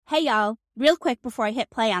Hey y'all, real quick before I hit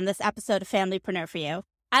play on this episode of Familypreneur for you,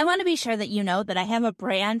 I want to be sure that you know that I have a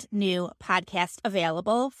brand new podcast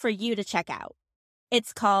available for you to check out.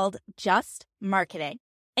 It's called Just Marketing,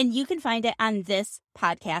 and you can find it on this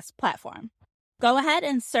podcast platform. Go ahead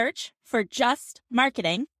and search for Just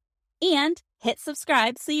Marketing and hit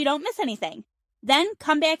subscribe so you don't miss anything. Then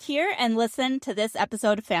come back here and listen to this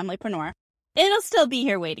episode of Familypreneur. It'll still be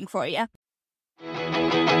here waiting for you.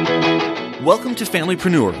 Welcome to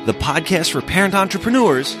Familypreneur, the podcast for parent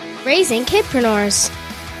entrepreneurs raising kidpreneurs.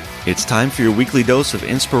 It's time for your weekly dose of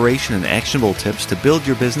inspiration and actionable tips to build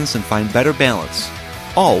your business and find better balance,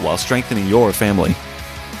 all while strengthening your family.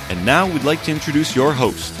 And now we'd like to introduce your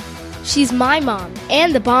host. She's my mom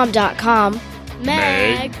and thebomb.com,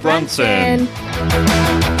 Meg Brunson.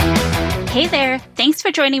 Hey there, thanks for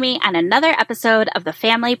joining me on another episode of the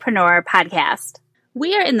Familypreneur podcast.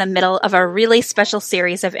 We are in the middle of a really special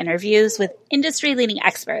series of interviews with industry-leading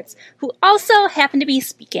experts who also happen to be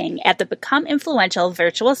speaking at the Become Influential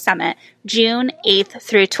Virtual Summit, June 8th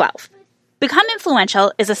through 12th. Become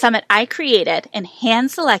Influential is a summit I created and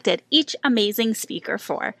hand-selected each amazing speaker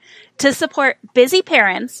for to support busy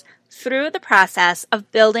parents through the process of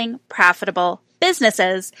building profitable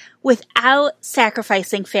businesses without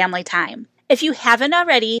sacrificing family time. If you haven't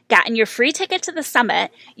already gotten your free ticket to the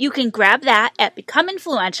summit, you can grab that at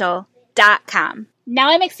becomeinfluential.com. Now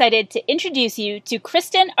I'm excited to introduce you to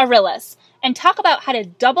Kristen Arillis and talk about how to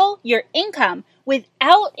double your income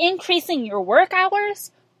without increasing your work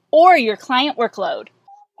hours or your client workload.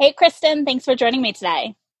 Hey, Kristen, thanks for joining me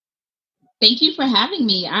today. Thank you for having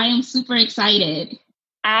me. I am super excited.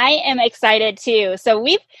 I am excited too. So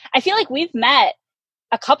I feel like we've met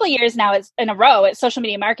a couple years now in a row at Social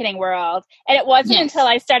Media Marketing World. And it wasn't until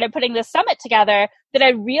I started putting this summit together that I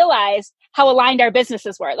realized how aligned our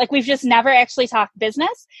businesses were. Like, we've just never actually talked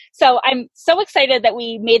business. So I'm so excited that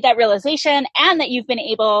we made that realization and that you've been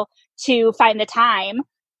able to find the time,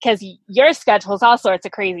 because your schedule is all sorts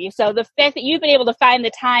of crazy. So the fact that you've been able to find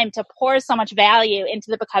the time to pour so much value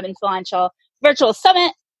into the Become Influential Virtual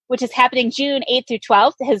Summit, which is happening June 8th through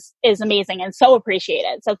 12th, is amazing and so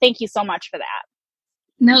appreciated. So thank you so much for that.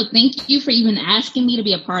 No, thank you for even asking me to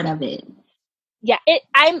be a part of it. Yeah,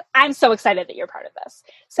 I'm so excited that you're part of this.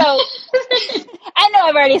 So I know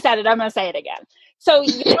I've already said it. I'm going to say it again. So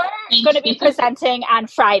you're going to be presenting on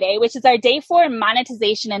Friday, which is our day 4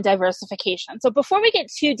 monetization and diversification. So before we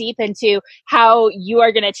get too deep into how you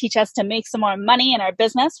are going to teach us to make some more money in our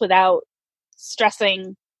business without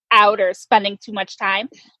stressing out or spending too much time,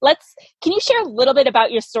 can you share a little bit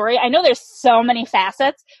about your story? I know there's so many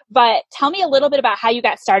facets, but tell me a little bit about how you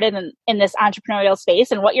got started in this entrepreneurial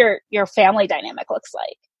space and what your family dynamic looks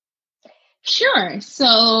like. Sure.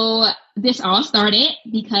 So this all started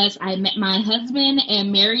because I met my husband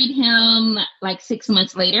and married him like 6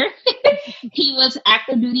 months later. He was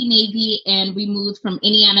active duty Navy, and we moved from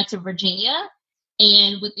Indiana to Virginia.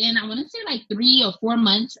 And within, I want to say, like 3 or 4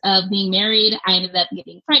 months of being married, I ended up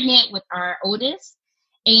getting pregnant with our oldest.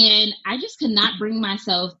 And I just could not bring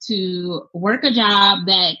myself to work a job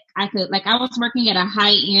that I could, like, I was working at a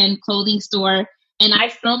high-end clothing store, and I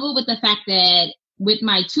struggled with the fact that with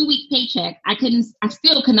my 2-week paycheck, I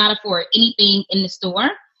still could not afford anything in the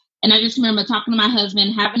store. And I just remember talking to my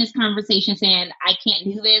husband, having this conversation, saying, I can't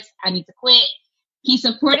do this. I need to quit. He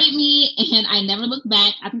supported me, and I never looked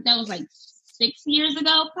back. I think that was like 6 years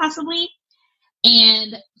ago, possibly.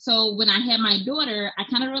 And so when I had my daughter, I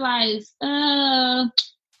kind of realized, I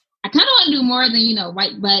kind of want to do more than,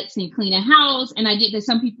 wipe butts and clean a house. And I get that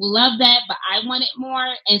some people love that, but I wanted more.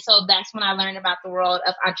 And so that's when I learned about the world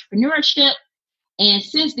of entrepreneurship. And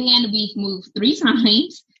since then, we've moved 3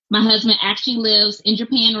 times. My husband actually lives in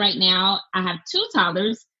Japan right now. I have 2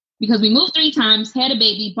 toddlers because we moved 3 times, had a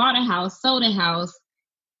baby, bought a house, sold a house,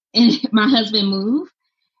 and my husband moved.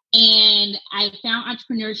 And I found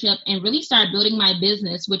entrepreneurship and really started building my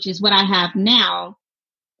business, which is what I have now,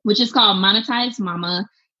 which is called Monetize Mama.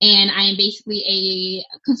 And I am basically a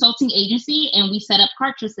consulting agency, and we set up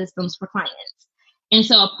Kartra systems for clients. And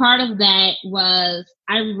so a part of that was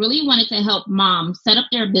I really wanted to help moms set up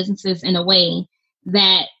their businesses in a way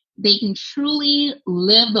that they can truly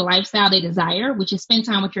live the lifestyle they desire, which is spend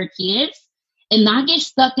time with your kids and not get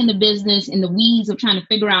stuck in the business in the weeds of trying to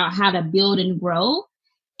figure out how to build and grow.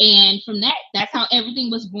 And from that's how everything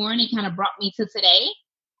was born and kind of brought me to today.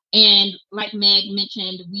 And like Meg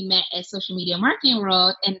mentioned, we met at Social Media Marketing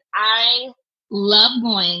World, and I love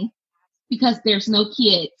going because there's no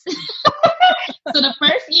kids. So the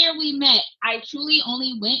first year we met, I truly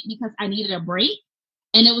only went because I needed a break.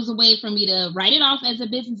 And it was a way for me to write it off as a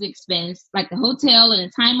business expense, like the hotel and the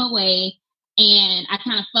time away, And I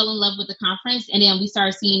kind of fell in love with the conference, and then we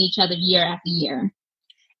started seeing each other year after year.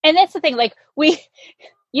 And that's the thing, like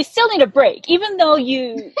you still need a break, even though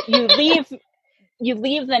you leave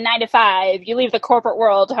the 9 to 5, you leave the corporate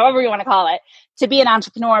world, however you want to call it, to be an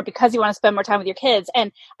entrepreneur because you want to spend more time with your kids.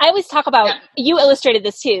 And I always talk about, you illustrated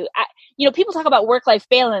this too. People talk about work-life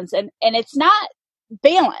balance and it's not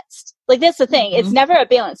balanced. Like that's the thing. It's never a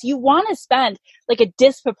balance. You want to spend like a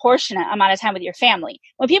disproportionate amount of time with your family.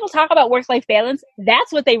 When people talk about work-life balance,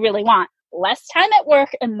 that's what they really want. Less time at work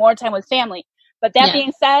and more time with family. But that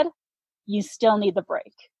being said, you still need the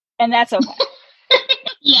break. And that's okay.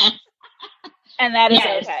 Yes. And that is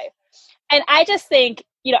okay. And I just think,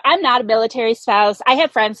 I'm not a military spouse. I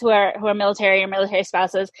have friends who are military or military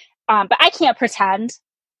spouses, but I can't pretend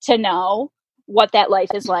to know what that life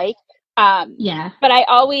is like. But I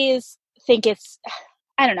always think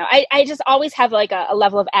I don't know. I just always have like a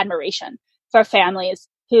level of admiration for families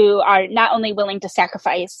who are not only willing to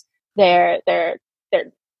sacrifice their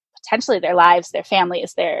potentially their lives, their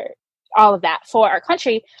families, all of that for our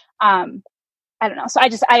country. I don't know. So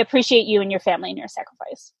I appreciate you and your family and your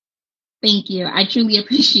sacrifice. Thank you. I truly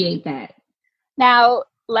appreciate that. Now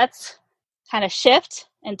let's kind of shift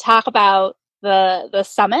and talk about the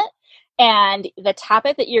summit and the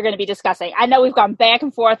topic that you're going to be discussing. I know we've gone back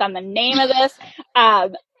and forth on the name of this,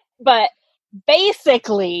 but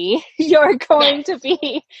basically we're going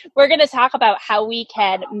to talk about how we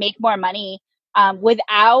can make more money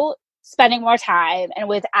without spending more time and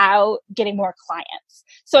without getting more clients.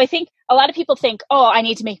 So I think a lot of people think, I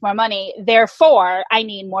need to make more money, therefore I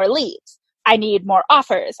need more leads, I need more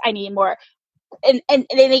offers, I need more, and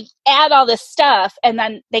they add all this stuff and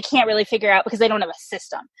then they can't really figure out because they don't have a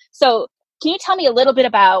system. So can you tell me a little bit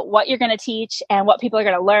about what you're going to teach and what people are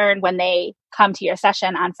going to learn when they come to your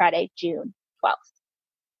session on Friday, June 12th?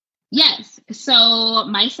 Yes. So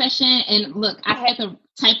my session, and look, I had to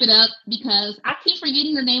type it up because I keep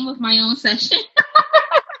forgetting the name of my own session.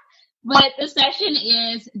 But the session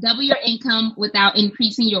is double your income without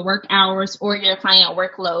increasing your work hours or your client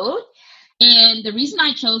workload. And the reason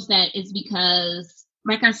I chose that is because,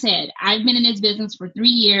 like I said, I've been in this business for 3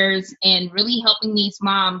 years and really helping these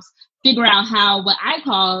moms figure out how, what I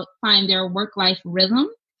call, find their work-life rhythm.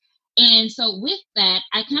 And so with that,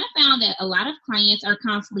 I kind of found that a lot of clients are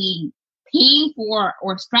constantly paying for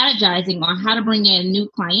or strategizing on how to bring in new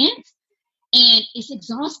clients. And it's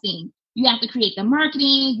exhausting. You have to create the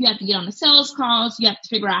marketing. You have to get on the sales calls. You have to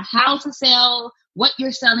figure out how to sell, what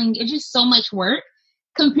you're selling. It's just so much work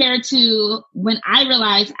compared to when I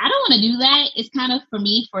realized I don't want to do that. It's kind of for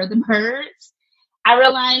me, for the birds. I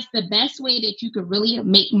realized the best way that you could really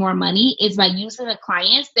make more money is by using the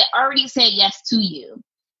clients that already said yes to you.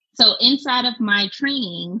 So inside of my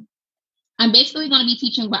training, I'm basically going to be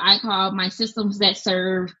teaching what I call my Systems That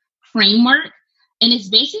Serve framework. And it's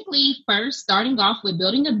basically first starting off with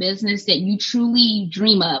building a business that you truly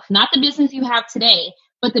dream of, not the business you have today,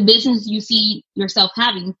 but the business you see yourself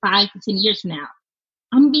having 5 to 10 years from now.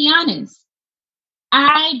 I'm going to be honest.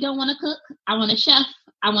 I don't want to cook. I want a chef.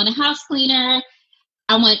 I want a house cleaner.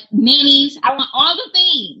 I want nannies. I want all the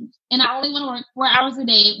things. And I only want to work 4 hours a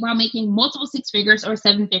day while making multiple 6-figures or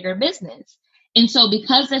 7-figure business. And so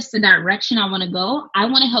because that's the direction I want to go, I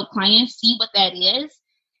want to help clients see what that is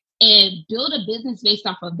and build a business based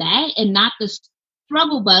off of that and not the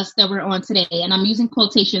struggle bus that we're on today. And I'm using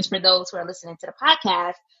quotations for those who are listening to the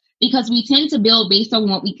podcast because we tend to build based on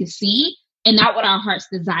what we can see and not what our hearts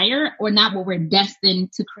desire or not what we're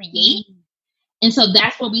destined to create. And so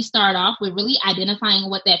that's where we start off with, really identifying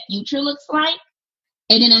what that future looks like.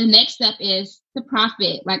 And then the next step is the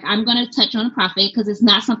profit. Like, I'm going to touch on profit because it's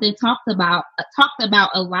not something talked about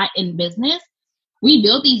a lot in business. We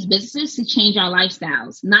build these businesses to change our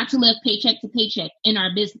lifestyles, not to live paycheck to paycheck in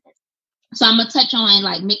our business. So I'm going to touch on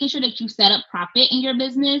like making sure that you set up profit in your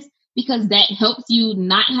business because that helps you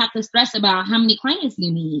not have to stress about how many clients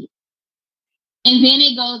you need. And then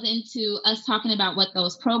it goes into us talking about what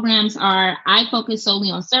those programs are. I focus solely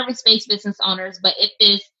on service-based business owners, but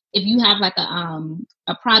if you have like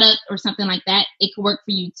a product or something like that, it could work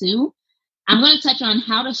for you too. I'm going to touch on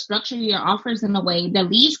how to structure your offers in a way that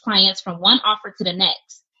leads clients from one offer to the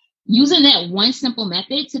next. Using that one simple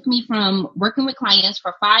method took me from working with clients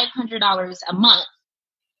for $500 a month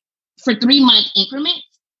for 3-month increments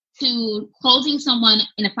to closing someone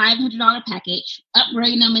in a $500 package,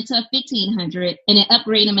 upgrading them into a $1,500, and then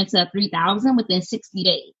upgrading them into a $3,000 within 60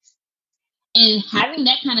 days. And having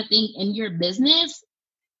that kind of thing in your business,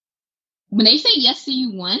 when they say yes to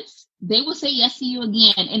you once, they will say yes to you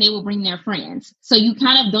again, and they will bring their friends. So you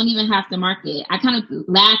kind of don't even have to market. I kind of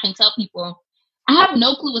laugh and tell people, I have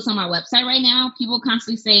no clue what's on my website right now. People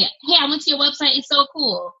constantly say, hey, I went to your website. It's so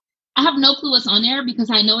cool. I have no clue what's on there because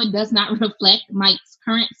I know it does not reflect my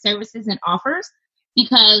current services and offers,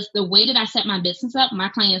 because the way that I set my business up, my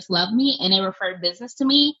clients love me and they refer business to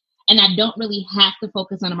me, and I don't really have to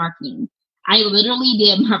focus on the marketing. I literally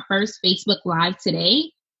did my first Facebook Live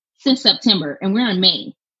today since September, and we're in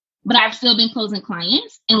May. But I've still been closing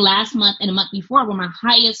clients. And last month and the month before were my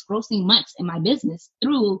highest grossing months in my business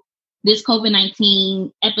through this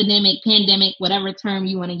COVID-19 epidemic, pandemic, whatever term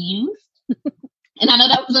you want to use. And I know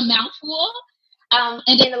that was a mouthful.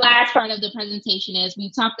 And then the last part of the presentation is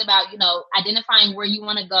we talked about, identifying where you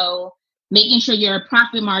want to go, making sure your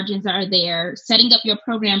profit margins are there, setting up your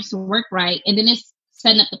programs to work right. And then it's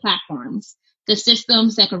setting up the platforms, the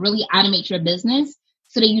systems that can really automate your business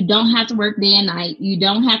so that you don't have to work day and night. You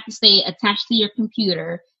don't have to stay attached to your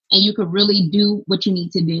computer, and you could really do what you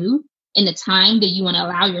need to do in the time that you want to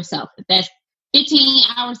allow yourself. If that's 15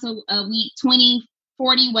 hours a week, 20,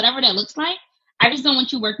 40, whatever that looks like. I just don't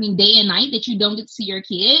want you working day and night that you don't get to see your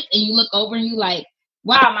kids, and you look over and you like,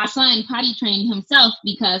 wow, my son potty trained himself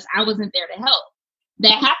because I wasn't there to help.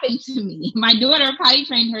 That happened to me. My daughter potty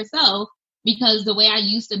trained herself because the way I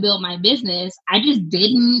used to build my business, I just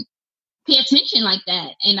didn't pay attention like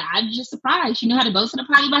that. And I was just surprised. She knew how to go to the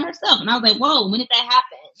potty by herself. And I was like, whoa, when did that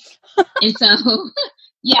happen? And so,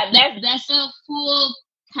 yeah, that's a full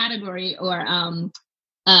category or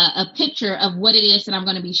a picture of what it is that I'm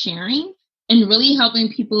going to be sharing, and really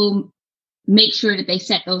helping people make sure that they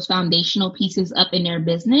set those foundational pieces up in their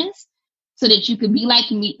business so that you could be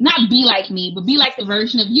like me, not be like me, but be like the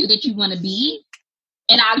version of you that you want to be.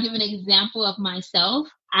 And I'll give an example of myself.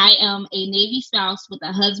 I am a Navy spouse with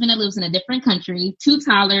a husband that lives in a different country, 2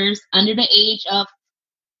 toddlers under the age of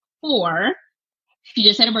 4. She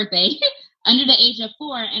just had a birthday, under the age of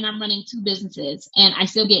 4, and I'm running 2 businesses. And I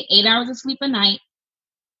still get 8 hours of sleep a night.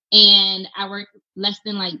 And I work less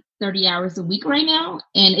than like 30 hours a week right now,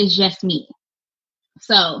 and it's just me.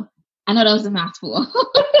 So I know that was a mouthful.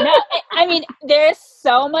 No, I mean, there's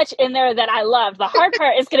so much in there that I love. The hard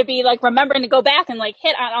part is going to be like remembering to go back and like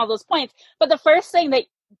hit on all those points. But the first thing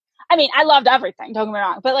I loved everything, don't get me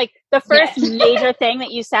wrong. But like the first major thing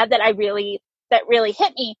that you said that really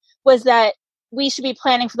hit me was that we should be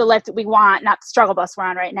planning for the life that we want, not the struggle bus we're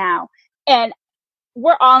on right now. And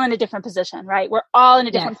we're all in a different position, right? We're all in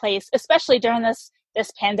a different place, especially during this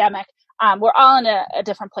pandemic. We're all in a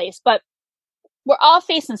different place, but we're all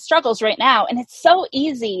facing struggles right now. And it's so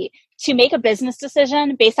easy to make a business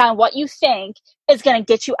decision based on what you think is going to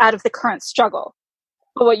get you out of the current struggle.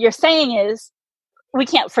 But what you're saying is we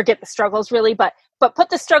can't forget the struggles really, but put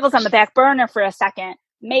the struggles on the back burner for a second,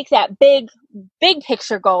 make that big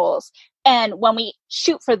picture goals. And when we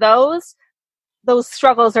shoot for those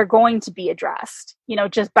struggles are going to be addressed,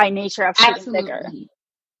 just by nature of shooting bigger.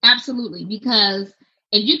 Absolutely. Because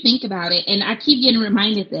if you think about it, and I keep getting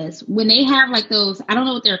reminded this, when they have like those, I don't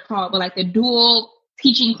know what they're called, but like the dual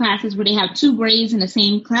teaching classes where they have 2 grades in the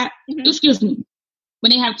same class, when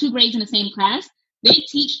they have 2 grades in the same class, they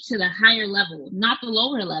teach to the higher level, not the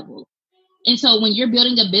lower level. And so when you're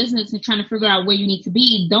building a business and trying to figure out where you need to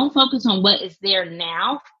be, don't focus on what is there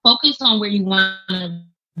now. Focus on where you want to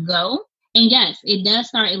go. And yes, it does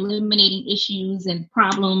start eliminating issues and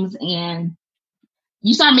problems, and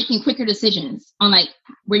you start making quicker decisions on like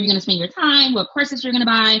where you're going to spend your time, what courses you're going to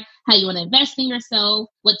buy, how you want to invest in yourself,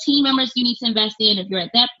 what team members you need to invest in. If you're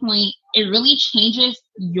at that point, it really changes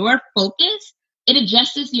your focus. It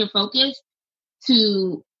adjusts your focus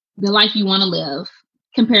to the life you want to live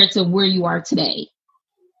compared to where you are today.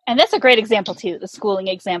 And that's a great example too, the schooling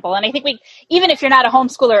example. And I think even if you're not a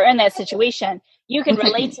homeschooler in that situation, you can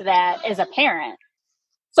relate to that as a parent.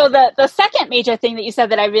 So the second major thing that you said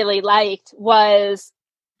that I really liked was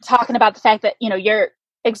talking about the fact that, your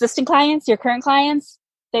existing clients, your current clients,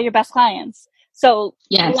 they're your best clients. So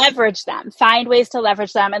leverage them, find ways to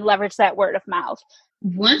leverage them and leverage that word of mouth.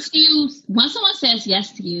 Once someone says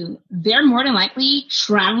yes to you, they're more than likely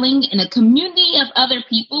traveling in a community of other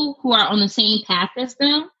people who are on the same path as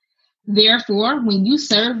them. Therefore, when you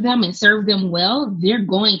serve them and serve them well, they're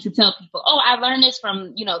going to tell people, oh, I learned this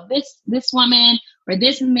from, this woman or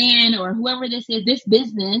this man or whoever this is, this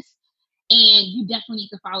business. And you definitely need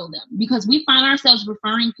to follow them, because we find ourselves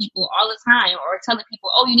referring people all the time or telling people,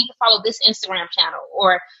 oh, you need to follow this Instagram channel,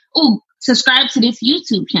 or, oh, subscribe to this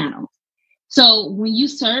YouTube channel. So when you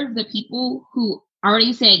serve the people who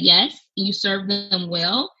already said yes, and you serve them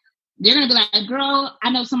well, they're going to be like, girl, I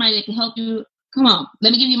know somebody that can help you. Come on,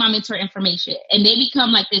 let me give you my mentor information. And they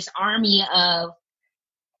become like this army of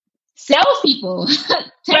salespeople.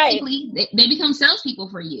 Technically, they become salespeople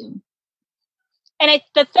for you. And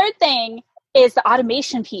the third thing is the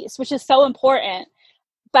automation piece, which is so important.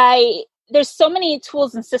 There's so many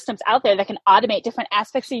tools and systems out there that can automate different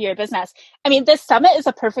aspects of your business. I mean, this summit is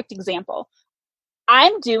a perfect example.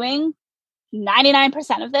 I'm doing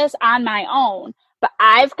 99% of this on my own, but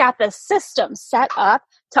I've got the system set up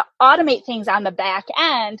to automate things on the back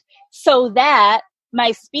end so that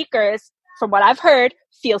my speakers, from what I've heard,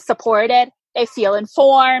 feel supported, they feel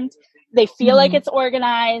informed, they feel like it's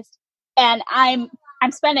organized, and I'm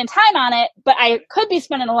spending time on it, but I could be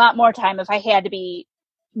spending a lot more time if I had to be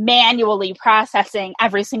manually processing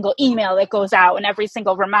every single email that goes out and every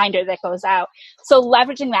single reminder that goes out. So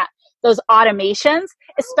leveraging those automations,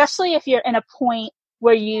 especially if you're in a point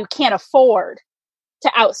where you can't afford to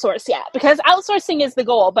outsource yet, because outsourcing is the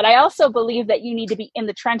goal, but I also believe that you need to be in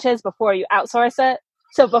the trenches before you outsource it.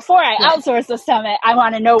 So before I outsource the summit, I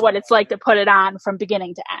want to know what it's like to put it on from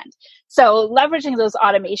beginning to end. So leveraging those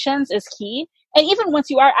automations is key. And even once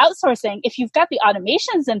you are outsourcing, if you've got the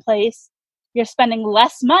automations in place, you're spending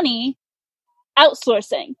less money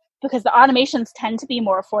outsourcing because the automations tend to be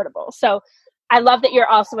more affordable. So I love that you're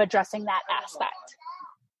also addressing that aspect.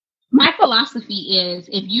 My philosophy is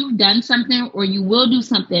if you've done something or you will do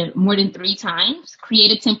something more than 3 times,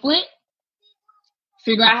 create a template,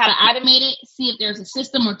 figure out how to automate it, see if there's a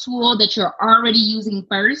system or tool that you're already using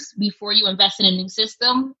first before you invest in a new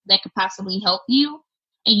system that could possibly help you.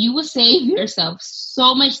 And you will save yourself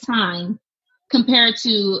so much time compared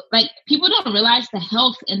to, like, people don't realize the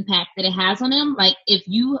health impact that it has on them. Like, if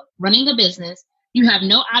you running a business, you have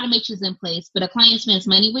no automations in place, but a client spends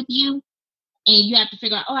money with you, and you have to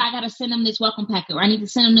figure out, I got to send them this welcome packet, or I need to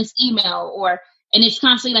send them this email, and it's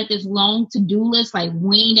constantly like this long to-do list, like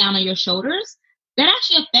weighing down on your shoulders. That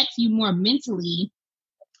actually affects you more mentally,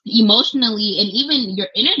 emotionally, and even your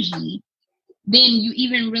energy than you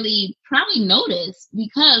even really probably notice,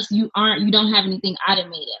 because you don't have anything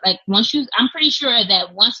automated. Like I'm pretty sure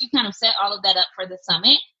that once you kind of set all of that up for the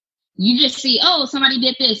summit, you just see, somebody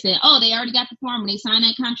did this, and they already got the form and they signed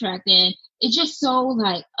that contract, and it's just so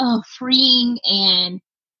like freeing, and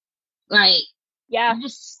like you're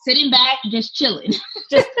just sitting back, just chilling,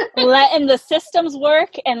 just letting the systems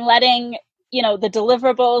work and letting the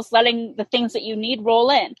deliverables, letting the things that you need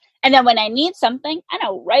roll in. And then when I need something, I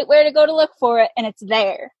know right where to go to look for it, and it's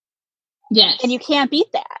there. Yes. And you can't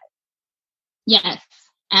beat that. Yes,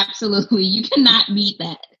 absolutely. You cannot beat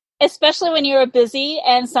that. Especially when you're a busy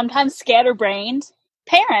and sometimes scatterbrained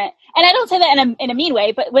parent. And I don't say that in a mean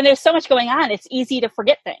way, but when there's so much going on, it's easy to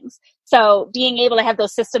forget things. So being able to have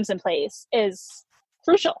those systems in place is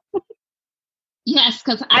crucial. Yes,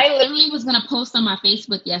 because I literally was going to post on my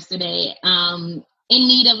Facebook yesterday, in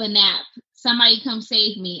need of a nap. Somebody come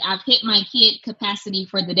save me. I've hit my kid capacity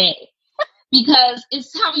for the day. Because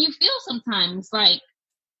it's how you feel sometimes.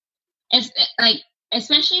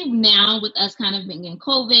 Especially now with us kind of being in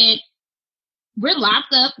COVID, we're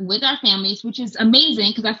locked up with our families, which is amazing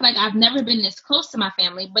because I feel like I've never been this close to my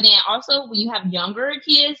family. But then also when you have younger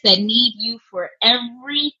kids that need you for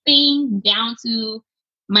everything, down to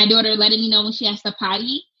my daughter letting me know when she has to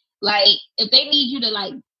potty, like if they need you to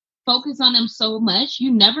like focus on them so much, you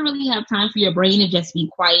never really have time for your brain to just be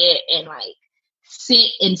quiet and like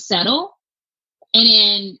sit and settle. And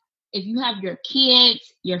then if you have your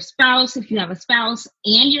kids, your spouse, if you have a spouse,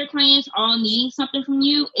 and your clients all needing something from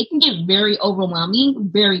you, it can get very overwhelming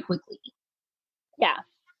very quickly. Yeah.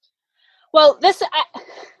 Well,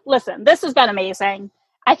 listen, this has been amazing.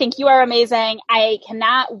 I think you are amazing. I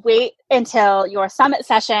cannot wait until your summit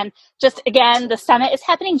session. Just again, the summit is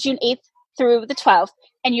happening June 8th through the 12th,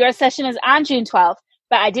 and your session is on June 12th.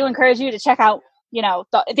 But I do encourage you to check out,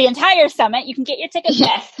 the entire summit. You can get your tickets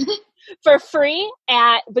for free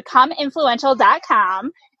at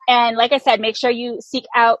becomeinfluential.com. And like I said, make sure you seek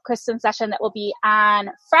out Kristen's session that will be on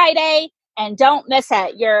Friday, and don't miss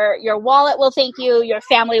it. Your wallet will thank you. Your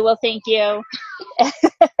family will thank you.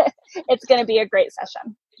 It's going to be a great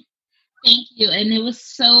session. Thank you. And it was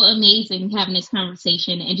so amazing having this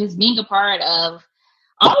conversation and just being a part of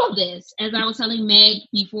all of this. As I was telling Meg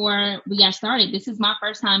before we got started, this is my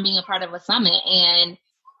first time being a part of a summit, and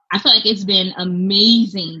I feel like it's been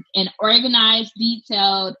amazing and organized,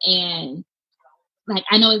 detailed, and like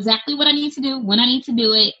I know exactly what I need to do, when I need to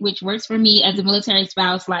do it, which works for me as a military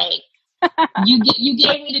spouse. Like you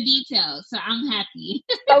gave me the details, so I'm happy.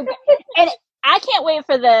 Okay. And I can't wait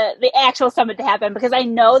for the actual summit to happen, because I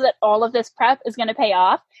know that all of this prep is going to pay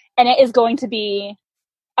off, and it is going to be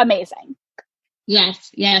amazing.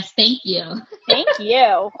 Yes. Thank you. Thank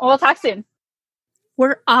you. We'll talk soon.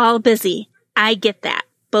 We're all busy. I get that.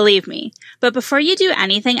 Believe me. But before you do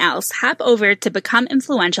anything else, hop over to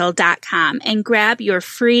becomeinfluential.com and grab your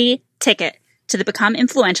free ticket to the Become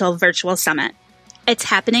Influential Virtual Summit. It's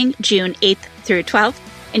happening June 8th through 12th,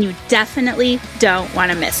 and you definitely don't want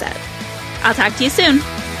to miss it. I'll talk to you soon.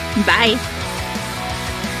 Bye.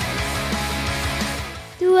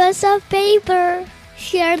 Do us a favor.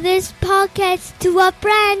 Share this podcast to a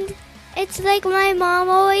friend. It's like my mom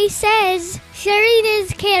always says, sharing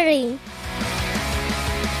is caring.